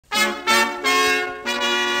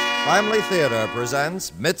Family Theater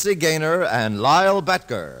presents Mitzi Gaynor and Lyle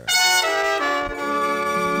Betker.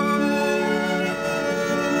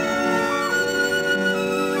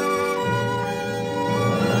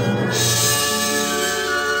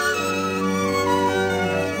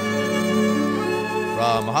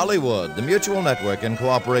 From Hollywood, the Mutual Network, in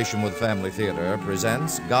cooperation with Family Theater,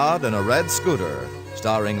 presents God in a Red Scooter,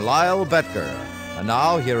 starring Lyle Betker. And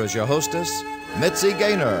now, here is your hostess, Mitzi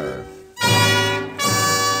Gaynor.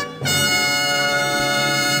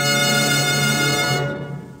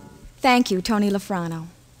 Thank you, Tony Lafrano.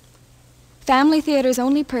 Family Theater's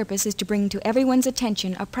only purpose is to bring to everyone's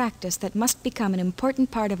attention a practice that must become an important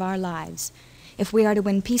part of our lives if we are to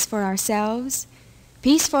win peace for ourselves,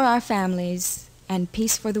 peace for our families, and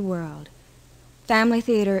peace for the world. Family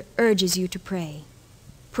Theater urges you to pray.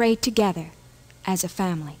 Pray together as a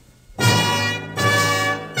family.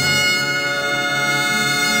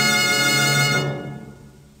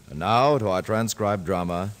 And now to our transcribed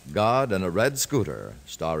drama, God in a Red Scooter,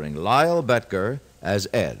 starring Lyle Betker as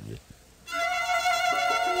Ed.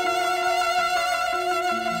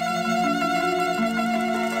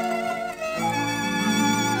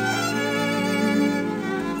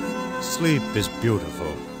 Sleep is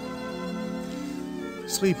beautiful.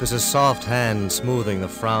 Sleep is a soft hand smoothing the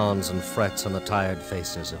frowns and frets on the tired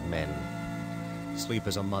faces of men. Sleep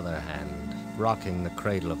is a mother hand, rocking the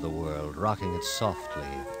cradle of the world, rocking it softly,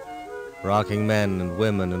 rocking men and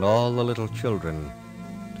women and all the little children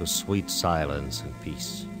to sweet silence and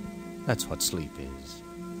peace. That's what sleep is.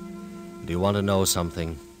 Do you want to know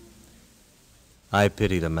something? I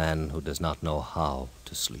pity the man who does not know how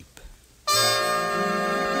to sleep.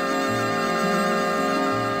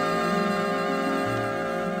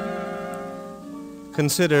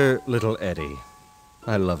 Consider little Eddie.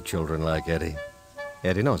 I love children like Eddie.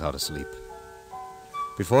 Eddie knows how to sleep.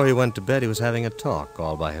 Before he went to bed, he was having a talk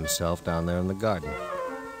all by himself down there in the garden.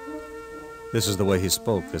 This is the way he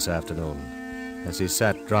spoke this afternoon, as he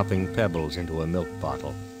sat dropping pebbles into a milk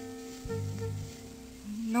bottle.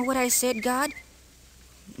 Know what I said, God?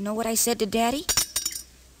 Know what I said to Daddy?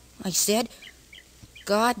 I said,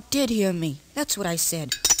 God did hear me. That's what I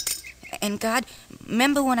said. And God,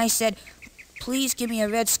 remember when I said, please give me a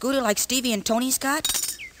red scooter like Stevie and Tony's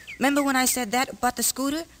got? Remember when I said that about the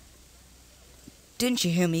scooter? Didn't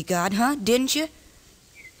you hear me, God, huh? Didn't you?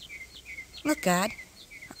 Look, God,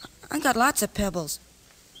 I got lots of pebbles.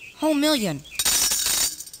 Whole million.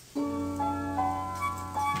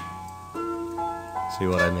 See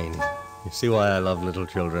what I mean? You see why I love little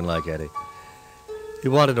children like Eddie? He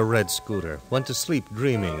wanted a red scooter, went to sleep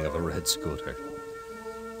dreaming of a red scooter.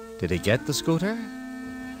 Did he get the scooter?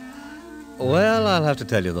 Well, I'll have to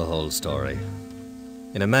tell you the whole story.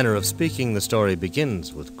 In a manner of speaking, the story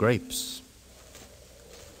begins with grapes.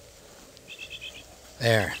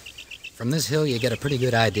 There. From this hill, you get a pretty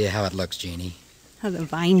good idea how it looks, Jeannie. Oh, the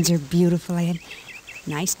vines are beautiful, Ed.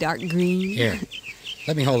 Nice dark green. Here,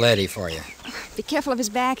 let me hold Eddie for you. Be careful of his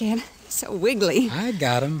back, Ed. He's so wiggly. I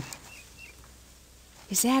got him.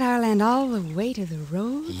 Is that our land all the way to the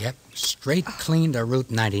road? Yep, straight clean to Route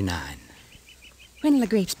 99. When'll the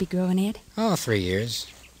grapes be growing, Ed? Oh, 3 years.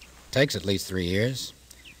 Takes at least 3 years.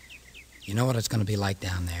 You know what it's going to be like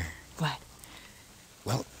down there? What?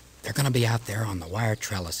 Well, they're going to be out there on the wire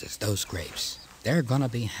trellises, those grapes. They're going to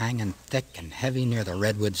be hanging thick and heavy near the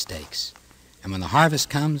redwood stakes. And when the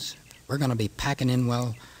harvest comes, we're going to be packing in,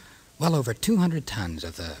 well over 200 tons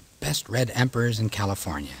of the best red emperors in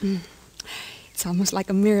California. It's almost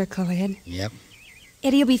like a miracle, Ed. Yep.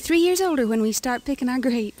 Eddie'll be 3 years older when we start picking our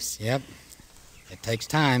grapes. Yep. It takes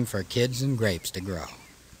time for kids and grapes to grow.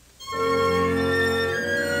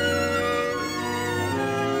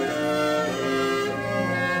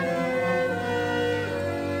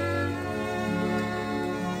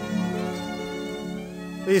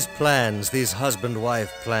 These plans, these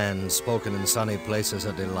husband-wife plans spoken in sunny places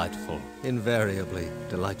are delightful, invariably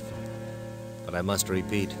delightful. But I must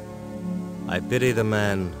repeat, I pity the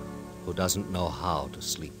man who doesn't know how to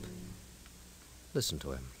sleep. Listen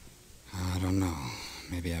to him. I don't know.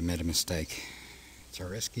 Maybe I made a mistake. It's a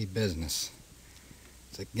risky business.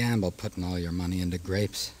 It's a gamble putting all your money into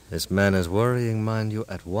grapes. This man is worrying, mind you,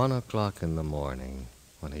 at 1 o'clock in the morning,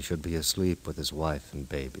 when he should be asleep with his wife and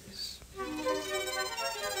babies.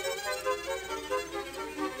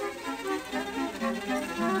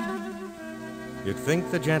 You'd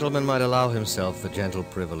think the gentleman might allow himself the gentle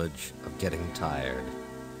privilege of getting tired.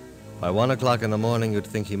 By 1 o'clock in the morning, you'd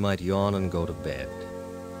think he might yawn and go to bed.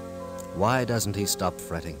 Why doesn't he stop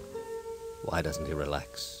fretting? Why doesn't he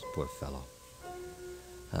relax, poor fellow?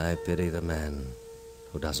 I pity the man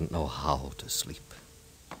who doesn't know how to sleep.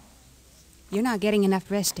 You're not getting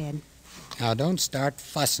enough rest, Ed. Now, don't start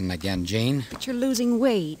fussing again, Jean. But you're losing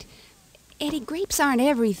weight. Eddie, grapes aren't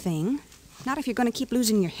everything. Not if you're going to keep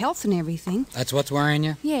losing your health and everything. That's what's worrying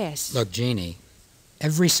you? Yes. Look, Jeannie,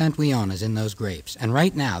 every cent we own is in those grapes. And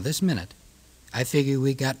right now, this minute, I figure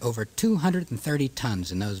we got over 230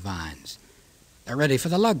 tons in those vines. They're ready for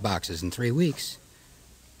the lug boxes in 3 weeks.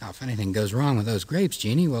 Now, if anything goes wrong with those grapes,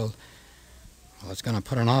 Jeannie, well, it's going to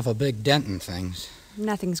put an awful big dent in things.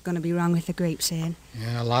 Nothing's going to be wrong with the grapes, Ed.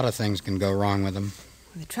 Yeah, a lot of things can go wrong with them.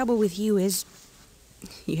 The trouble with you is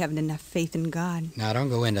you haven't enough faith in God. Now, don't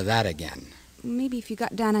go into that again. Maybe if you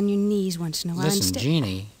got down on your knees once in a while Listen,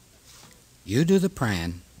 Jeannie, you do the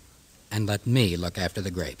praying and let me look after the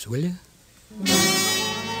grapes, will you?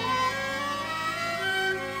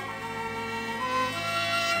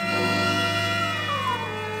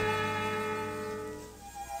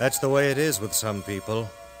 That's the way it is with some people.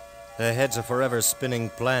 Their heads are forever spinning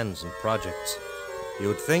plans and projects.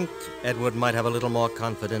 You'd think Edward might have a little more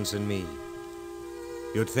confidence in me.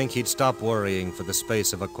 You'd think he'd stop worrying for the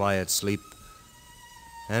space of a quiet sleep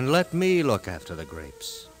and let me look after the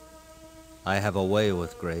grapes. I have a way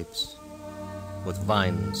with grapes, with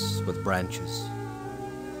vines, with branches.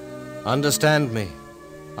 Understand me.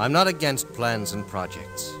 I'm not against plans and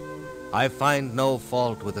projects. I find no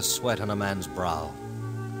fault with the sweat on a man's brow.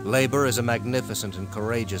 Labor is a magnificent and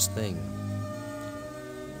courageous thing.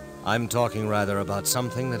 I'm talking rather about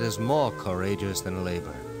something that is more courageous than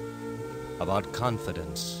labor. About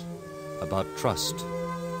confidence, about trust,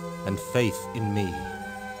 and faith in me.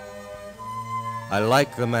 I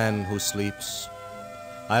like the man who sleeps.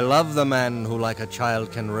 I love the man who, like a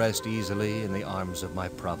child, can rest easily in the arms of my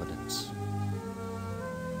providence.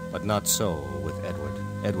 But not so with Edward.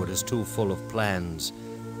 Edward is too full of plans,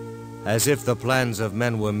 as if the plans of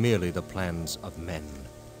men were merely the plans of men.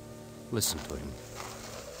 Listen to him.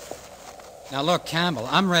 Now, look, Campbell,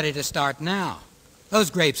 I'm ready to start now. Those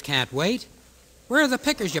grapes can't wait. Where are the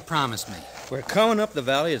pickers you promised me? We're coming up the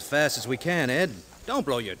valley as fast as we can, Ed. Don't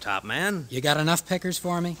blow your top, man. You got enough pickers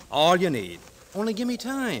for me? All you need. Only give me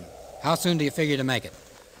time. How soon do you figure to make it?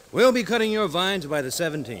 We'll be cutting your vines by the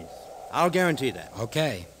 17th. I'll guarantee that.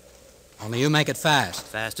 Okay. Only you make it fast.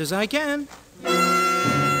 Fast as I can.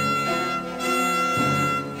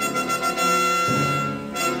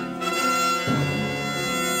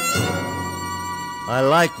 I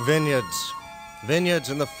like vineyards. Vineyards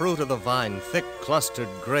and the fruit of the vine, thick clustered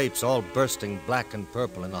grapes all bursting black and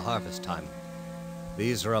purple in the harvest time.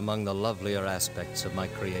 These are among the lovelier aspects of my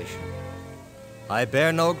creation. I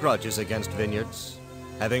bear no grudges against vineyards,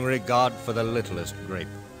 having regard for the littlest grape.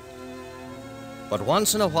 But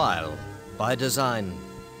once in a while, by design,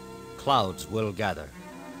 clouds will gather,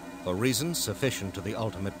 for reasons sufficient to the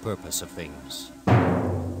ultimate purpose of things.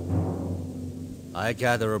 I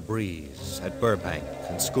gather a breeze at Burbank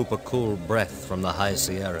and scoop a cool breath from the high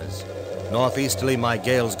Sierras. Northeasterly, my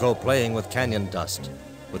gales go playing with canyon dust,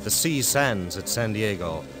 with the sea sands at San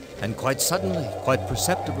Diego, and quite suddenly, quite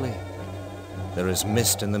perceptibly, there is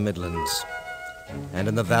mist in the Midlands, and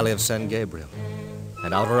in the valley of San Gabriel,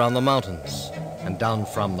 and out around the mountains, and down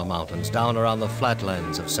from the mountains, down around the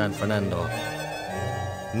flatlands of San Fernando.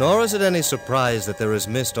 Nor is it any surprise that there is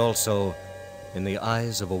mist also in the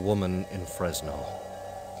eyes of a woman in Fresno.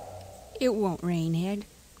 It won't rain, Ed.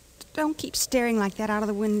 Don't keep staring like that out of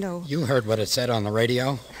the window. You heard what it said on the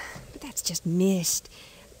radio. But that's just mist.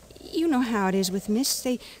 You know how it is with mist.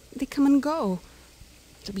 They come and go.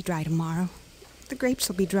 It'll be dry tomorrow. The grapes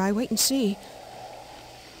will be dry. Wait and see.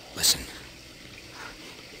 Listen.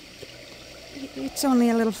 It's only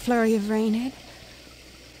a little flurry of rain, Ed.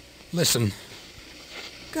 Listen.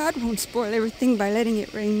 God won't spoil everything by letting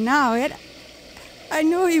it rain now, Ed. I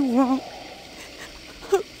know he won't.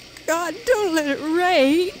 Oh, God, don't let it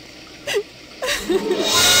rain.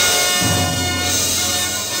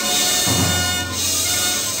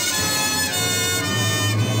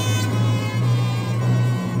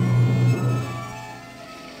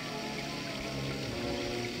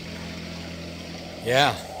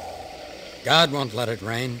 Yeah. God won't let it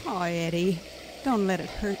rain. Oh, Eddie, don't let it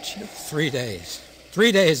hurt you. 3 days.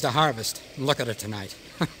 3 days to harvest. Look at it tonight.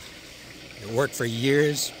 You work for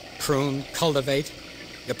years, prune, cultivate.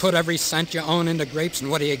 You put every cent you own into grapes, and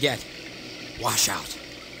what do you get? Washout.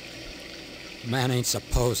 Man ain't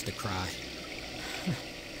supposed to cry.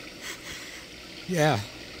 Yeah,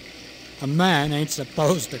 a man ain't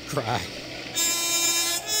supposed to cry.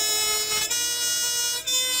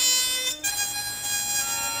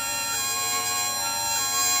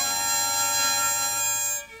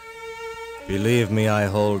 Believe me, I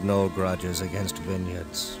hold no grudges against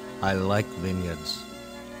vineyards. I like vineyards.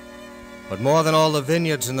 But more than all the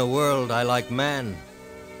vineyards in the world, I like man.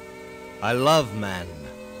 I love man.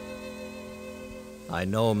 I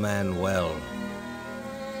know man well.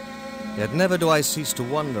 Yet never do I cease to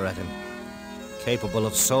wonder at him, capable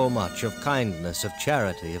of so much, of kindness, of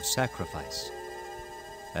charity, of sacrifice,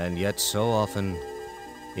 and yet so often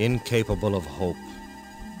incapable of hope.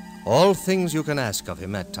 All things you can ask of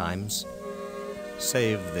him at times,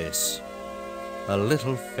 save this, a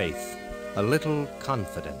little faith, a little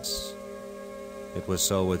confidence. It was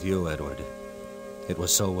so with you, Edward. It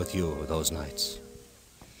was so with you those nights.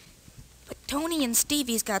 But Tony and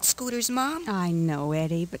Stevie's got scooters, Mom. I know,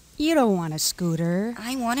 Eddie, but you don't want a scooter.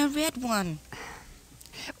 I want a red one.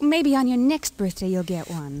 Maybe on your next birthday you'll get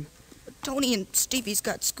one. Tony and Stevie's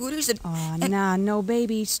got scooters and... Oh, nah, no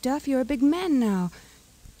baby stuff. You're a big man now.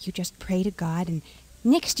 You just pray to God, and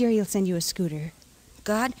next year he'll send you a scooter.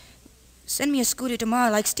 God, send me a scooter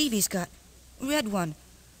tomorrow like Stevie's got. Red one.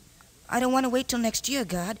 I don't want to wait till next year,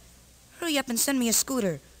 God. Hurry up and send me a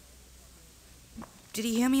scooter. Did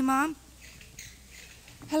he hear me, Mom?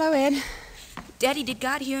 Hello, Ed. Daddy, did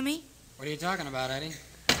God hear me? What are you talking about, Eddie?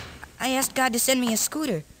 I asked God to send me a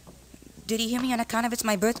scooter. Did he hear me on account of it's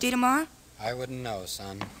my birthday tomorrow? I wouldn't know,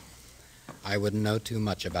 son. I wouldn't know too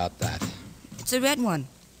much about that. It's a red one.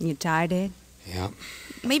 You tired, Ed? Yeah.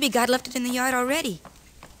 Maybe God left it in the yard already.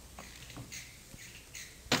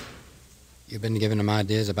 You've been giving him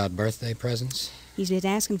ideas about birthday presents? He's been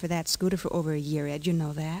asking for that scooter for over a year, Ed. You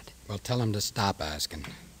know that. Well, tell him to stop asking.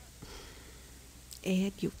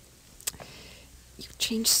 Ed, you've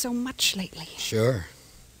changed so much lately. Sure.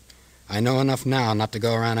 I know enough now not to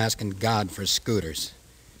go around asking God for scooters.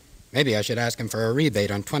 Maybe I should ask him for a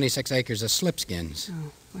rebate on 26 acres of slipskins.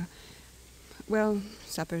 Oh, well,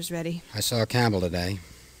 supper's ready. I saw Campbell today.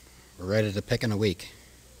 We're ready to pick in a week.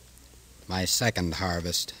 My second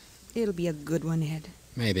harvest. It'll be a good one, Ed.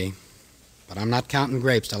 Maybe. But I'm not counting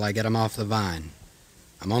grapes till I get 'em off the vine.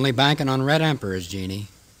 I'm only banking on red emperors, Jeannie,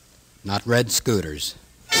 not red scooters.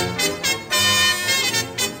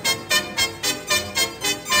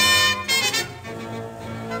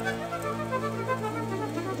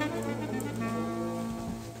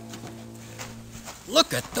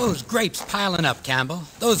 Look at those grapes piling up, Campbell.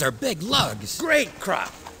 Those are big lugs. Great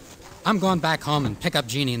crop. I'm going back home and pick up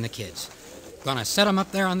Jeannie and the kids. Gonna set 'em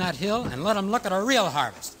up there on that hill and let 'em look at a real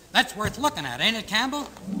harvest. That's worth looking at, ain't it, Campbell?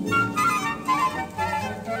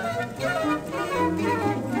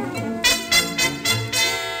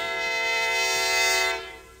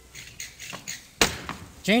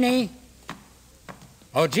 Jeannie?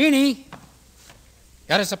 Oh, Jeannie?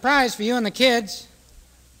 Got a surprise for you and the kids.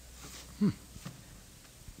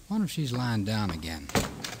 Wonder if she's lying down again.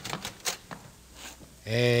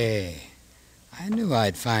 Hey, I knew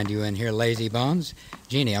I'd find you in here, lazy bones.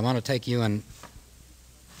 Jeannie, I want to take you and...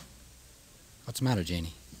 What's the matter,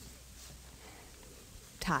 Jeannie?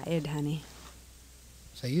 Tired, honey.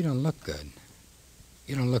 Say, you don't look good.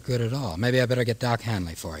 You don't look good at all. Maybe I better get Doc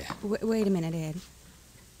Hanley for you. Wait a minute, Ed.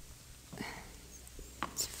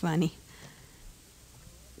 It's funny.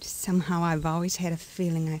 Somehow I've always had a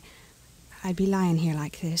feeling I'd be lying here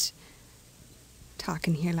like this,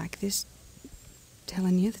 talking here like this,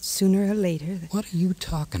 telling you that sooner or later... What are you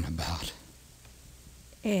talking about?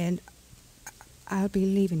 Ed, I'll be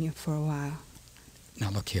leaving you for a while. Now,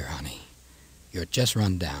 look here, honey. You're just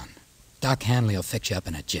run down. Doc Hanley will fix you up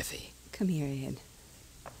in a jiffy. Come here, Ed.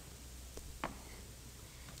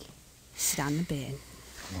 Sit on the bed.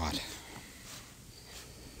 What?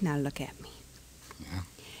 Now look at me. Yeah?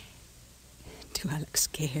 Do I look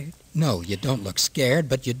scared? No, you don't look scared,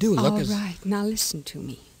 but you do look All right, now listen to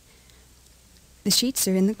me. The sheets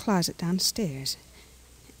are in the closet downstairs.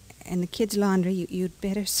 And the kids' laundry, you'd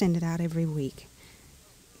better send it out every week.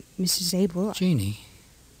 Mrs. Abel... Jeannie,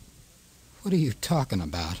 what are you talking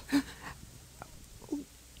about?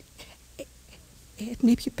 Ed,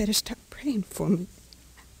 maybe you better start praying for me.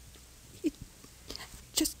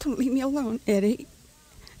 Just don't leave me alone, Eddie.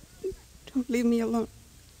 Don't leave me alone.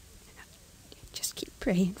 Just keep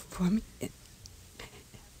praying for me.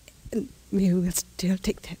 And maybe we'll still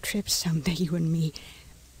take that trip someday, you and me.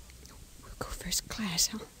 We'll go first class,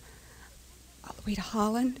 huh? All the way to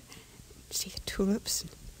Holland. See the tulips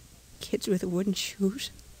and kids with the wooden shoes.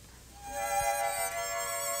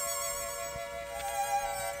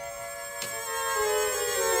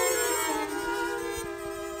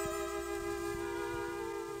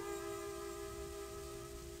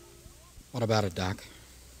 What about it, Doc?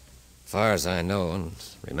 Far as I know, and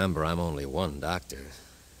remember I'm only one doctor,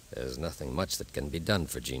 there's nothing much that can be done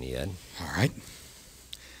for Jeannie, Ed. All right.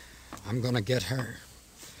 I'm going to get her.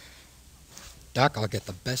 Doc, I'll get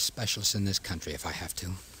the best specialist in this country if I have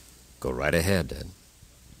to. Go right ahead, Ed.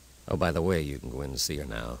 Oh, by the way, you can go in and see her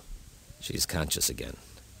now. She's conscious again.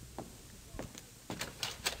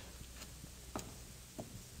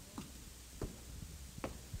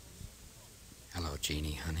 Hello,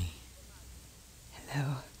 Jeannie, honey.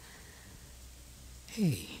 Hello.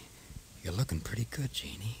 Hey, you're looking pretty good,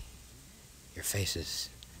 Jeannie. Your face is...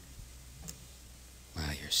 Well,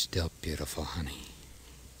 you're still beautiful, honey.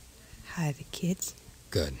 Hi, the kids.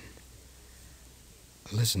 Good.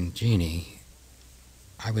 Listen, Jeannie,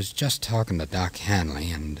 I was just talking to Doc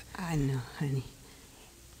Hanley and... I know, honey.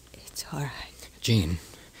 It's all right. Jean,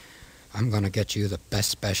 I'm going to get you the best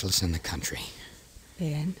specialist in the country.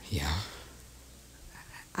 Ben, Yeah?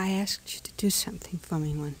 I asked you to do something for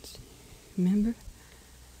me once. Remember?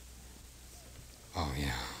 Oh,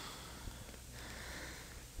 yeah.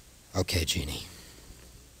 Okay, Jeannie.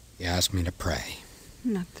 You asked me to pray.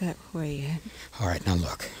 Not that way, Ed. All right, now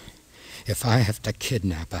look. If I have to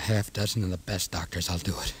kidnap a half dozen of the best doctors, I'll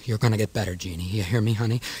do it. You're going to get better, Jeannie. You hear me,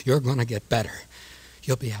 honey? You're going to get better.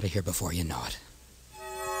 You'll be out of here before you know it.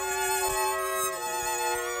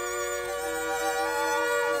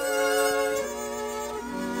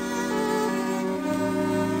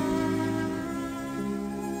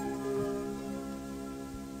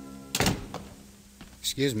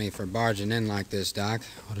 Excuse me for barging in like this, Doc.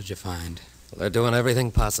 What did you find? Well, they're doing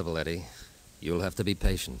everything possible, Eddie. You'll have to be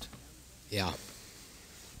patient. Yeah.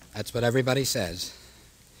 That's what everybody says.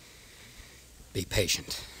 Be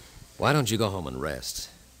patient. Why don't you go home and rest?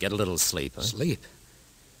 Get a little sleep, huh? Sleep?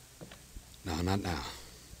 No, not now.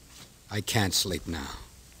 I can't sleep now.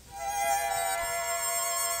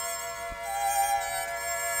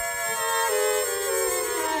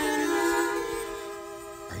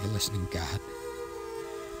 Are you listening, God?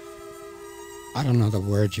 I don't know the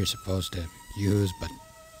words you're supposed to use, but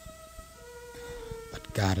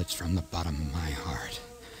God, it's from the bottom of my heart.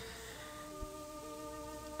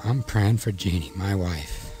 I'm praying for Jeannie, my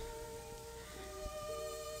wife.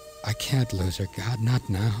 I can't lose her, God, not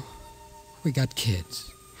now. We got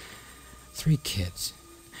kids. 3 kids.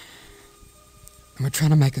 And we're trying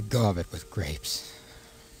to make a go of it with grapes.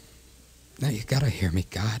 Now, you gotta hear me,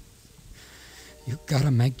 God. You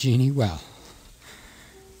gotta make Jeannie well.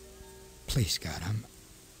 Please, God,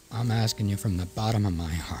 I'm asking you from the bottom of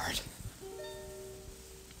my heart.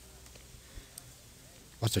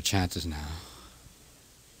 What's her chances now?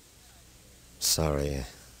 Sorry.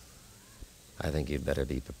 I think you'd better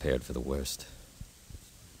be prepared for the worst.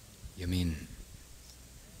 You mean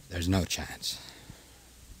there's no chance?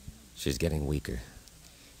 She's getting weaker.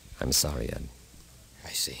 I'm sorry, Ed. I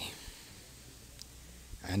see.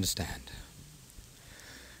 I understand.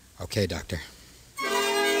 Okay, Doctor.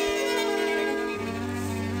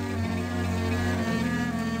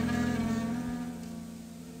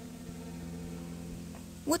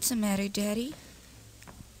 What's the matter, Daddy?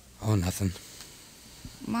 Oh, nothing.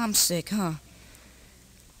 Mom's sick, huh?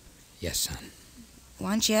 Yes, son.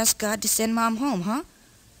 Why don't you ask God to send Mom home, huh?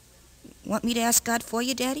 Want me to ask God for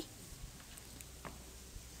you, Daddy?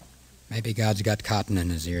 Maybe God's got cotton in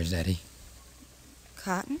his ears, Eddie.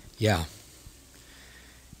 Cotton? Yeah.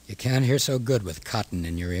 You can't hear so good with cotton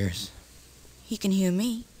in your ears. He can hear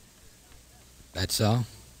me. That's so?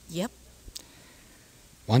 Yep.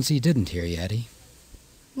 Once he didn't hear you, Eddie.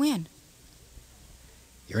 When?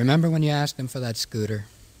 You remember when you asked him for that scooter?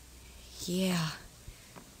 Yeah.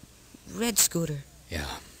 Red scooter. Yeah.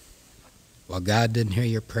 Well, God didn't hear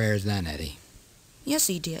your prayers then, Eddie. Yes,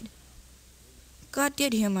 he did. God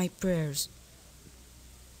did hear my prayers.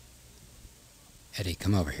 Eddie,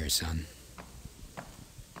 come over here, son.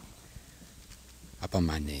 Up on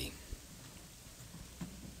my knee.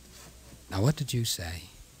 Now, what did you say?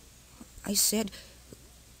 I said,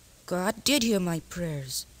 God did hear my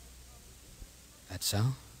prayers. That's so?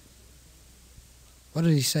 What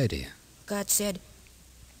did he say to you? God said,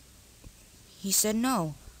 he said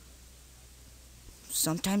no.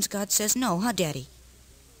 Sometimes God says no, huh, Daddy?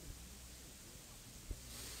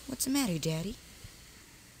 What's the matter, Daddy?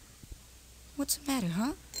 What's the matter,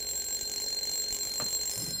 huh?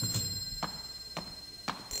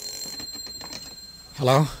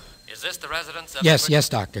 Hello? Is this the residence of... Yes,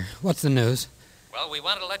 Doctor. What's the news? Well, we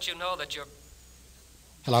wanted to let you know that you're...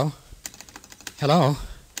 Hello? Hello?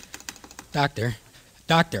 Doctor?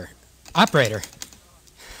 Operator!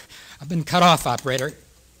 I've been cut off, operator.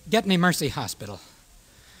 Get me Mercy Hospital.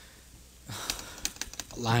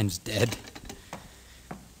 The line's dead.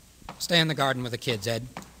 Stay in the garden with the kids, Ed.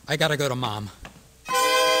 I gotta go to Mom. I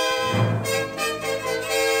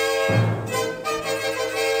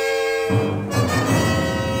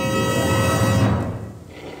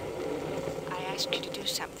asked you to do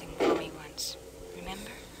something for me once.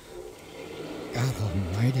 Remember?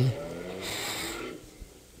 Eddie,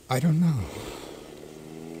 I don't know.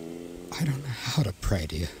 I don't know how to pray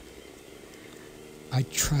to you. I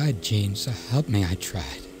tried, Jean, so help me, I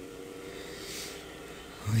tried.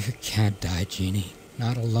 Oh, you can't die, Jeannie.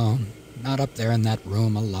 Not alone. Not up there in that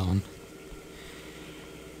room alone.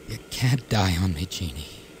 You can't die on me, Jeannie.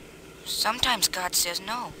 Sometimes God says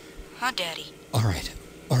no. Huh, Daddy? All right,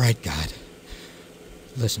 God.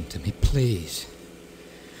 Listen to me, please.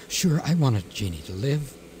 Sure, I wanted Jeannie to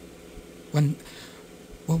live. When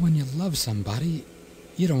you love somebody,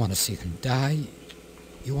 you don't want to see them die.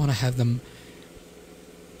 You want to have them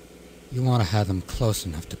close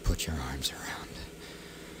enough to put your arms around.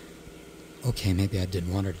 Okay, maybe I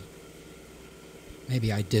did want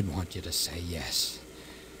you to say yes.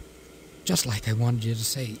 Just like I wanted you to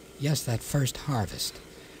say yes that first harvest.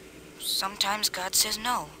 Sometimes God says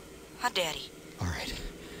no. Huh, Daddy? All right.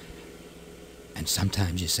 And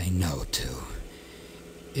sometimes you say no, too.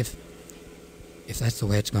 If that's the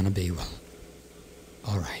way it's going to be, well,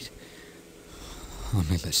 all right.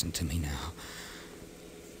 Only listen to me now.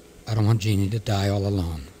 I don't want Jeannie to die all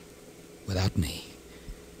alone, without me.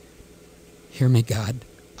 Hear me, God.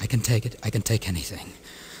 I can take it. I can take anything.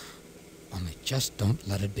 Only just don't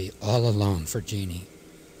let it be all alone for Jeannie.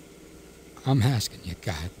 I'm asking you,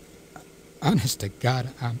 God. Honest to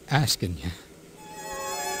God, I'm asking you.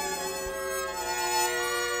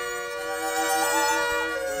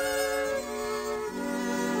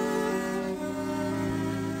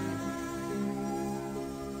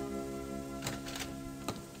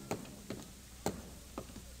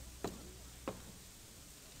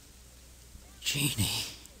 Jeannie.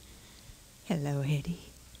 Hello, Eddie.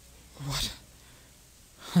 What?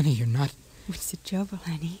 Honey, you're not... What's the trouble,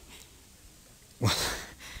 honey? Well,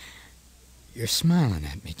 you're smiling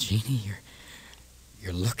at me, Jeannie.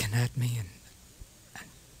 You're looking at me and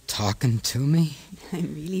talking to me.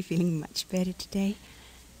 I'm really feeling much better today.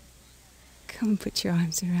 Come put your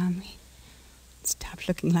arms around me. Stop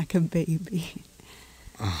looking like a baby.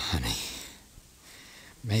 Oh, honey.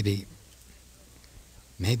 Maybe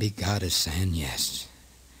God is saying yes.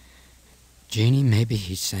 Jeannie, maybe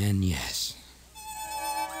he's saying yes.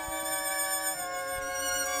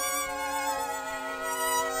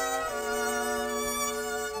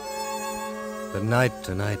 The night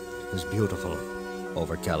tonight is beautiful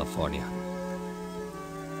over California.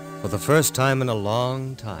 For the first time in a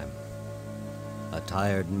long time, a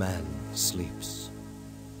tired man sleeps.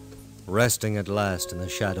 Resting at last in the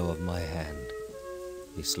shadow of my hand,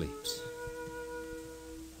 he sleeps.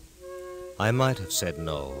 I might have said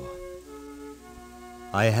no.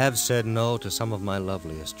 I have said no to some of my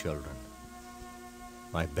loveliest children,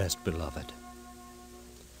 my best beloved.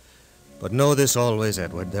 But know this always,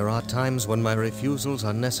 Edward, there are times when my refusals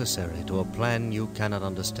are necessary to a plan you cannot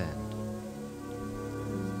understand.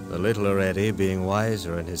 The littler Eddie, being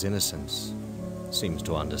wiser in his innocence, seems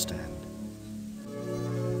to understand.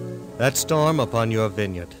 That storm upon your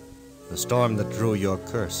vineyard, the storm that drew your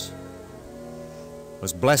curse,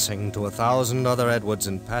 was blessing to 1,000 other Edwards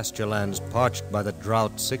in pasture lands parched by the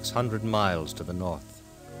drought 600 miles to the north.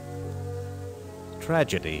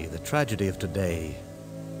 Tragedy, the tragedy of today,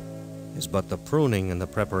 is but the pruning and the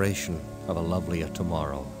preparation of a lovelier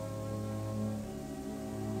tomorrow.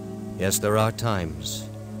 Yes, there are times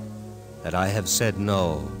that I have said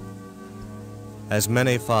no, as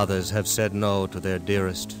many fathers have said no to their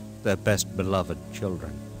dearest, their best beloved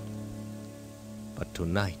children. But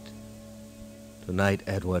tonight,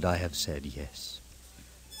 Edward, I have said yes.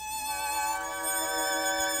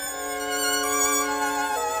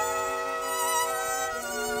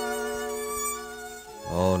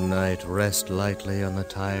 O night, rest lightly on the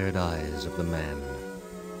tired eyes of the man.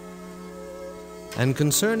 And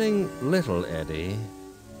concerning little Eddie,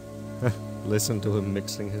 listen to him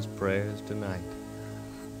mixing his prayers tonight.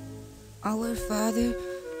 Our Father,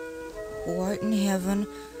 who art in heaven,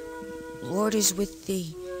 Lord is with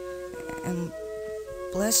thee, and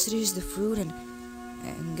blessed is the fruit, and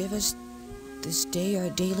give us this day our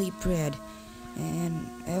daily bread, and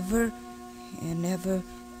ever,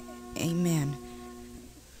 amen.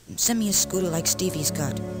 Send me a scooter like Stevie's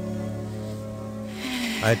got.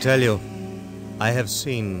 I tell you, I have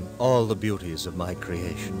seen all the beauties of my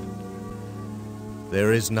creation.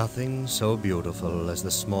 There is nothing so beautiful as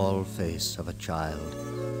the small face of a child,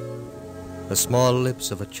 the small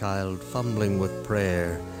lips of a child fumbling with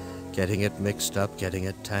prayer, getting it mixed up, getting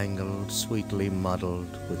it tangled, sweetly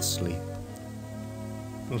muddled with sleep.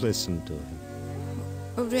 Listen to him.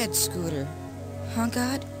 A red scooter, huh,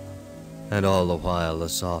 God? And all the while the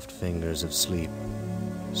soft fingers of sleep,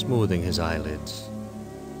 smoothing his eyelids,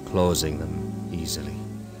 closing them easily.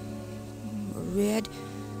 A red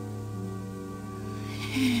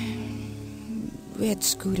Red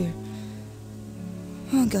scooter.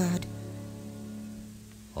 Oh, God.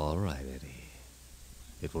 All right, Eddie.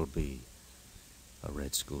 It will be a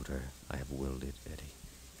red scooter. I have willed it, Eddie.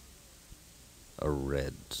 A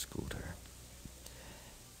red scooter.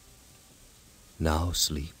 Now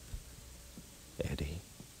sleep, Eddie.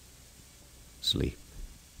 Sleep.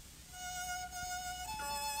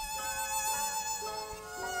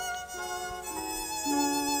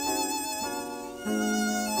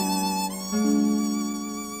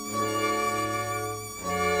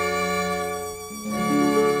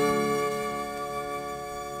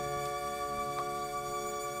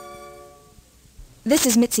 This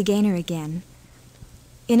is Mitzi Gaynor again.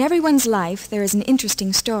 In everyone's life, there is an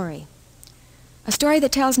interesting story. A story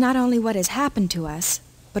that tells not only what has happened to us,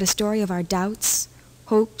 but a story of our doubts,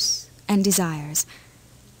 hopes, and desires,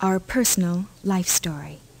 our personal life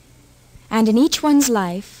story. And in each one's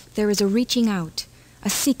life, there is a reaching out, a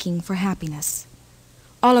seeking for happiness.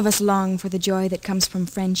 All of us long for the joy that comes from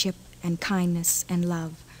friendship and kindness and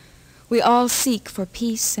love. We all seek for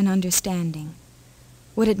peace and understanding.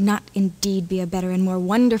 Would it not indeed be a better and more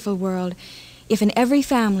wonderful world if in every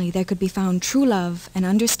family there could be found true love and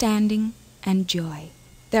understanding and joy?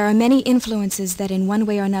 There are many influences that in one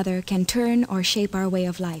way or another can turn or shape our way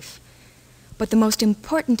of life. But the most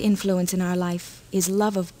important influence in our life is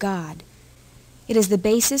love of God. It is the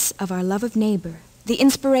basis of our love of neighbor, the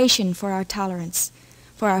inspiration for our tolerance,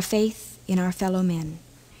 for our faith in our fellow men.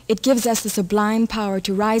 It gives us the sublime power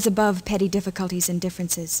to rise above petty difficulties and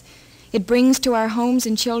differences. It brings to our homes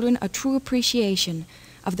and children a true appreciation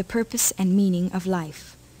of the purpose and meaning of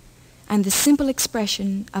life. And the simple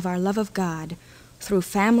expression of our love of God through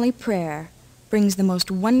family prayer brings the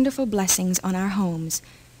most wonderful blessings on our homes,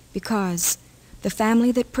 because the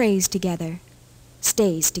family that prays together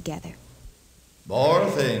stays together. More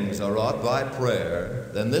things are wrought by prayer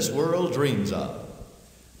than this world dreams of.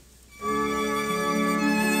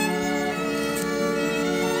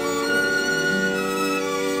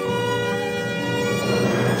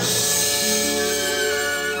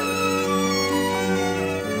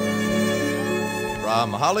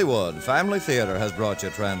 From Hollywood, Family Theater has brought you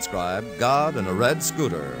transcribed God in a Red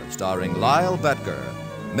Scooter, starring Lyle Betker.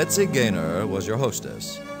 Mitzi Gaynor was your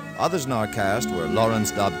hostess. Others in our cast were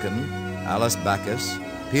Lawrence Dobkin, Alice Backus,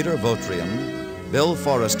 Peter Votrian, Bill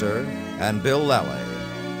Forrester, and Bill Lally.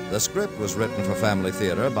 The script was written for Family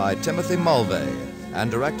Theater by Timothy Mulvey and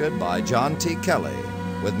directed by John T. Kelly,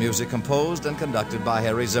 with music composed and conducted by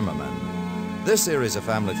Harry Zimmerman. This series of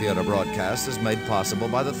Family Theater broadcasts is made possible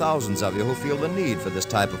by the thousands of you who feel the need for this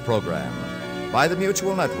type of program, by the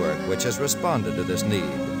Mutual Network, which has responded to this need,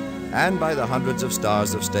 and by the hundreds of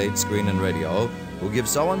stars of stage, screen, and radio who give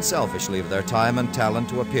so unselfishly of their time and talent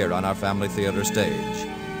to appear on our Family Theater stage.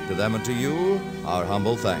 To them and to you, our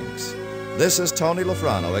humble thanks. This is Tony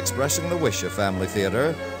Lafrano expressing the wish of Family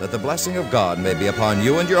Theater that the blessing of God may be upon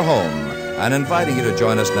you and your home, and inviting you to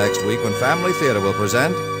join us next week when Family Theater will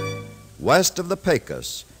present West of the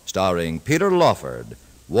Pecos, starring Peter Lawford.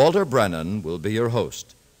 Walter Brennan will be your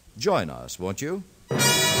host. Join us, won't you?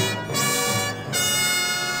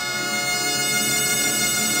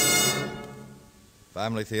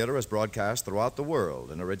 Family Theater is broadcast throughout the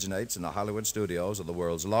world and originates in the Hollywood studios of the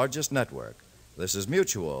world's largest network. This is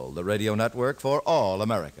Mutual, the radio network for all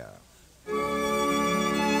America.